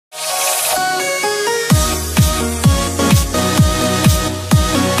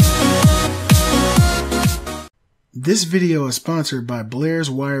This video is sponsored by Blair's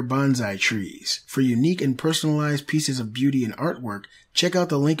Wire Bonsai Trees. For unique and personalized pieces of beauty and artwork, check out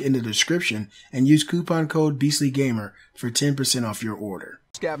the link in the description and use coupon code BEASTLYGAMER for 10% off your order.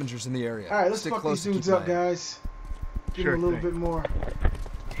 Scavengers in the area. Alright, let's fuck these dudes up, guys. Give them a little bit more.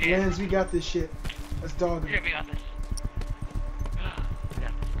 Lens, we got this shit. Let's dog them.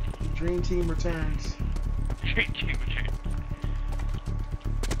 The Dream Team returns. Dream Team returns.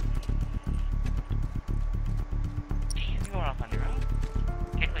 Damn, going off on your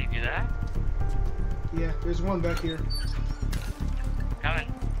own. Can't let you do that. Yeah, there's one back here.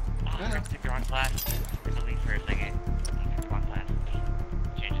 Coming. Oh, I took the wrong class. There's a lead for a second. Took the wrong class.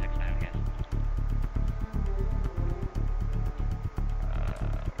 Change next time, I guess.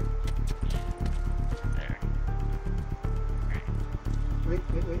 There. Wait,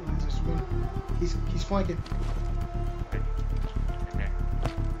 Lens, there's one. He's flanking. Right there.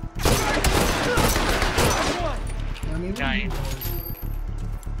 I mean, Nice.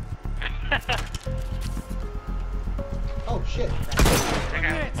 oh shit.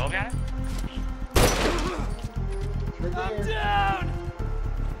 Okay, well, got it? Right there. Down!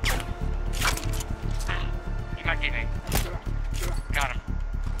 You might get me. Got him.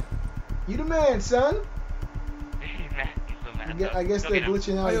 You the man, son. He's mad. He's so mad. I guess they're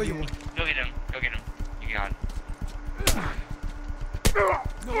glitching out again. Go get him. Go get him. You got him.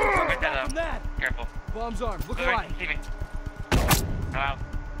 No, Right there, though. that. Careful. Bomb's armed. Look Go ahead. alive. See me. I'm out.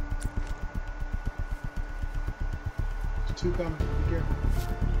 There's two coming. Be careful.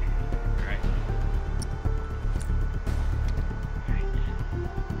 Alright.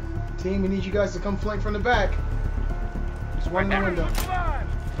 Team, we need you guys to come flank from the back. There's one in the window.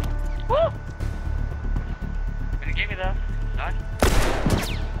 Woo! Gonna give me the son.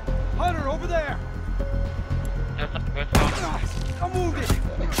 Hunter, over there. Go I'm wounded.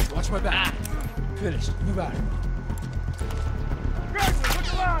 Watch my back. Finished. Move out.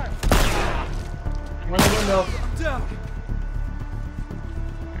 One in the window. I'm down.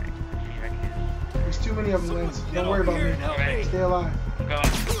 There's too many of them, Lens. Don't worry about me. Alright. Stay alive. I'm going.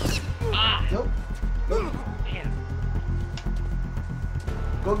 Ah! Nope. Damn.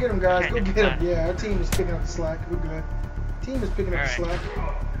 Go get him, guys. Go get him. Yeah, our team is picking up the slack. We're good. Team is picking up the slack.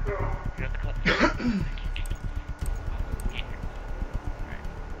 You got the clip.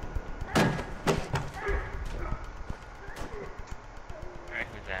 Alright,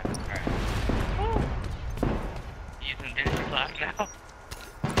 who's that? Alright. Using Dennis class now.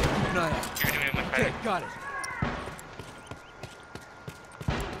 Keep an eye out. You're doing it much Okay, better. got it.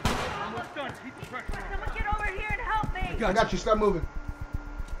 Someone get over here and help me! I got you. Stop moving.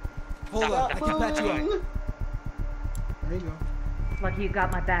 Hold on. I can patch you up. There you go. Lucky you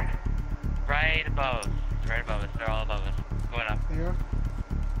got my back. Right above us. Right above us. They're all above us. Going up. There you are.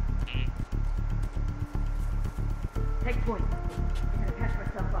 Take point. I'm gonna patch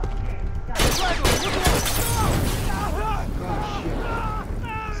myself up. Okay, got it. Oh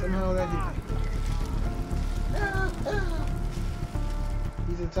shit. Somehow that hit me.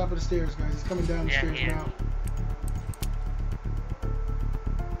 He's at the top of the stairs, guys. He's coming down the stairs now.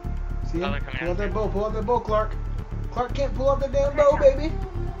 See him? Oh, they're coming Pull out that downstairs. bow. Pull out that bow, Clark. Clark can't pull out that damn bow, baby.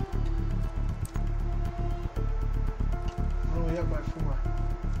 We're only up by 4.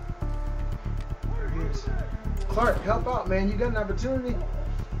 There he is. Clark, help out, man. You got an opportunity.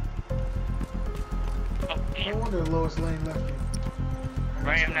 Oh, No damn. wonder Lois Lane left you.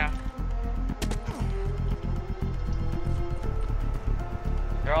 Right him now.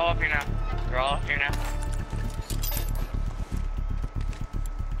 They're all up here now. They're all up here now.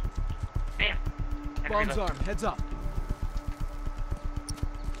 Damn. Bomb's armed. Heads up.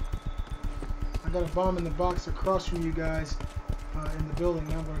 I got a bomb in the box across from you guys in the building.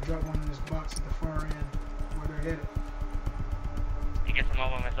 Now I'm going to drop one in this box at the far end where they're headed. You get them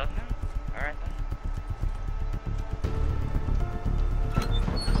all by myself now? Alright then.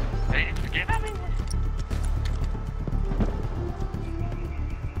 They didn't forget about me?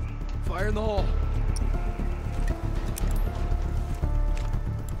 Fire in the hole.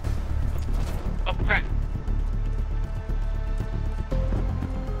 Oh, crap.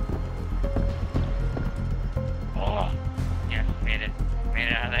 Oh, yes, made it. Made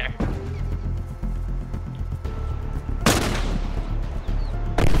it out of there.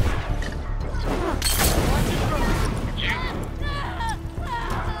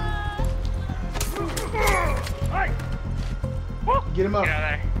 Get him up. Get out of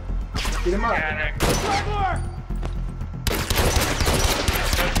there. Get him up. Get out of there.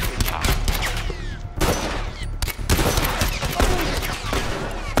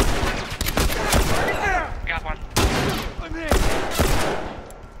 Got one.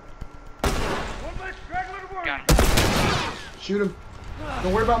 Got him. Shoot him.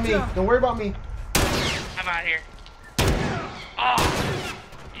 Don't worry about me. Don't worry about me. I'm out here. Oh,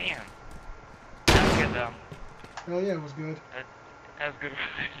 damn. That was good though. Oh yeah, it was good. That was good.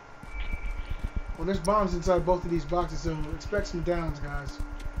 Well, there's bombs inside both of these boxes, so expect some downs, guys.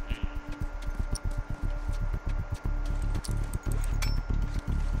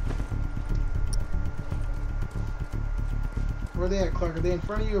 Where are they at, Clark? Are they in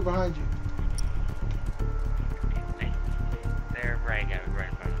front of you or behind you? They're right in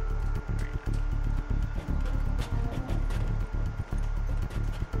front of me.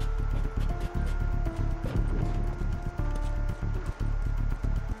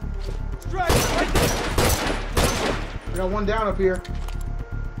 We got one down up here.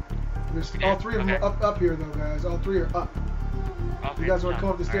 There's all three of them are up here though, guys. All three are up. If you guys want to come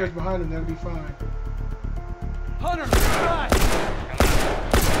up the stairs behind them, that'll be fine. Hunter,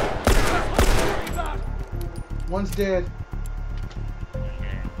 One's dead.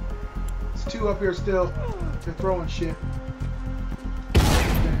 There's two up here still. They're throwing shit.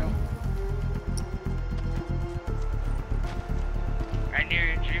 Damn. Right near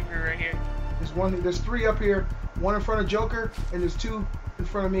your Joker right here. There's three up here. One in front of Joker, and there's two in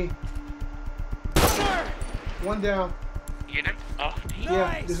front of me. One down. You get him? Oh, Nice.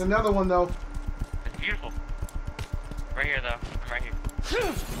 Yeah, there's another one though. that's beautiful. Right here though. I'm right here.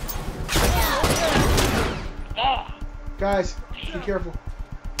 Oh! Guys, be careful.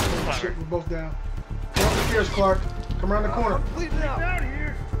 Oh, shit, we're both down. Come up the stairs, Clark. Come around the corner. Bleed it out. I'm right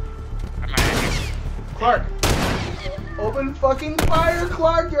here. Clark, open fucking fire,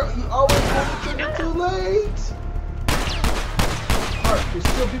 Clark. You always pull the trigger too late. Clark, there's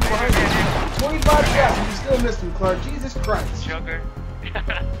still people behind you. 25 shots and you still missed him, Clark. Jesus Christ. Joker.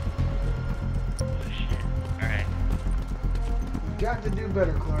 Alright. You got to do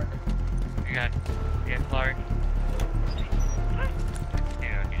better, Clark. You got Clark.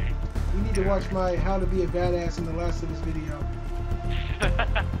 Yeah, okay. You need to watch my How to Be a Badass in the last of this video.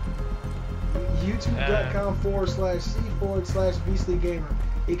 YouTube.com/C/beastlygamer.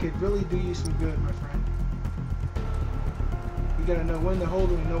 It could really do you some good, my friend. You gotta know when to hold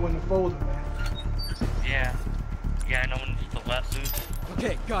them and know when to fold them, man. Yeah. You gotta know when to let loose.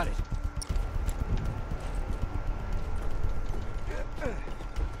 Okay, got it.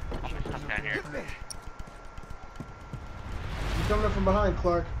 I'm gonna stop down here. You're coming up from behind,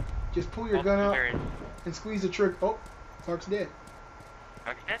 Clark. Just pull your gun out There is. and squeeze the trigger. Oh, Clark's dead.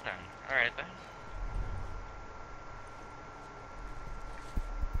 Okay, dead then. Alright then.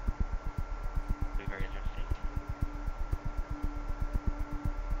 Blueberries are safe.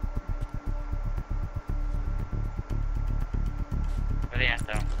 Where they at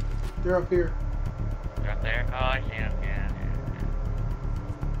though? They're up here. They're up there? Oh, I see them. Yeah.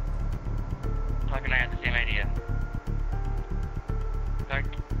 Clark and I have the same idea. Clark.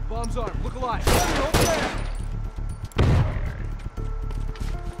 Bomb's armed. Look alive. Over there.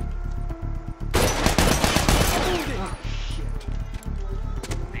 Ah, shit.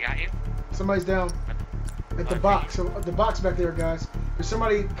 They got you? Somebody's down at the box. So the box back there, guys. There's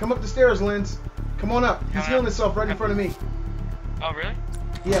somebody. Come up the stairs, Linz. Come on up. He's Coming healing up. himself right in front of me. Oh, really?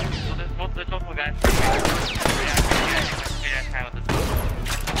 Yeah. Well, there's multiple guys. Yeah, time with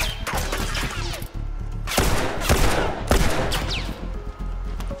this.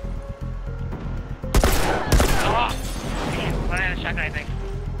 Oh! Damn, I had a shotgun, I think.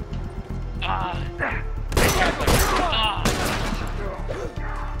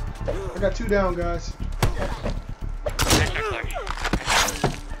 I got two down, guys.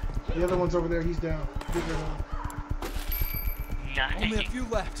 The other one's over there. He's down. Get rid of him. Nice. Only a few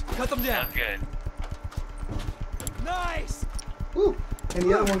left. Cut them down. That's good. Nice. Woo! And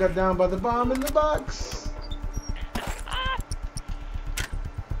the other one got down by the bomb in the box.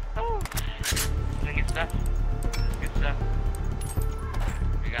 Oh. Good stuff. Good stuff.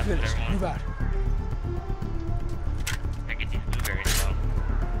 We got this, Finished. everyone. Move out. I get these blueberries though.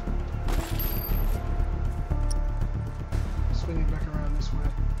 Swinging back around this way.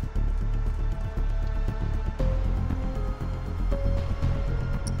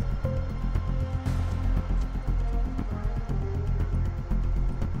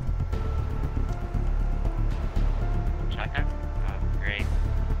 Shotgun? Oh, great.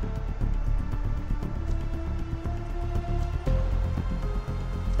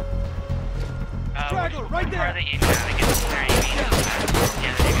 Straggler, right there. Where are they aiming at? I guess they're aiming at.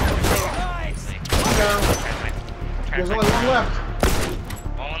 Yeah, they're aiming at. Nice. I'm down. There's only one left.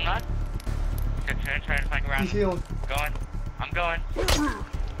 One left? Trying to flank around. He's healing. Going. I'm going.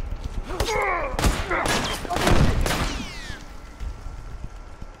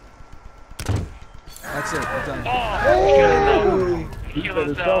 That's it. I'm done. Oh, He set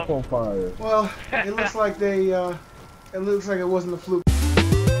himself on fire. Well, it looks like they, it looks like it wasn't a fluke.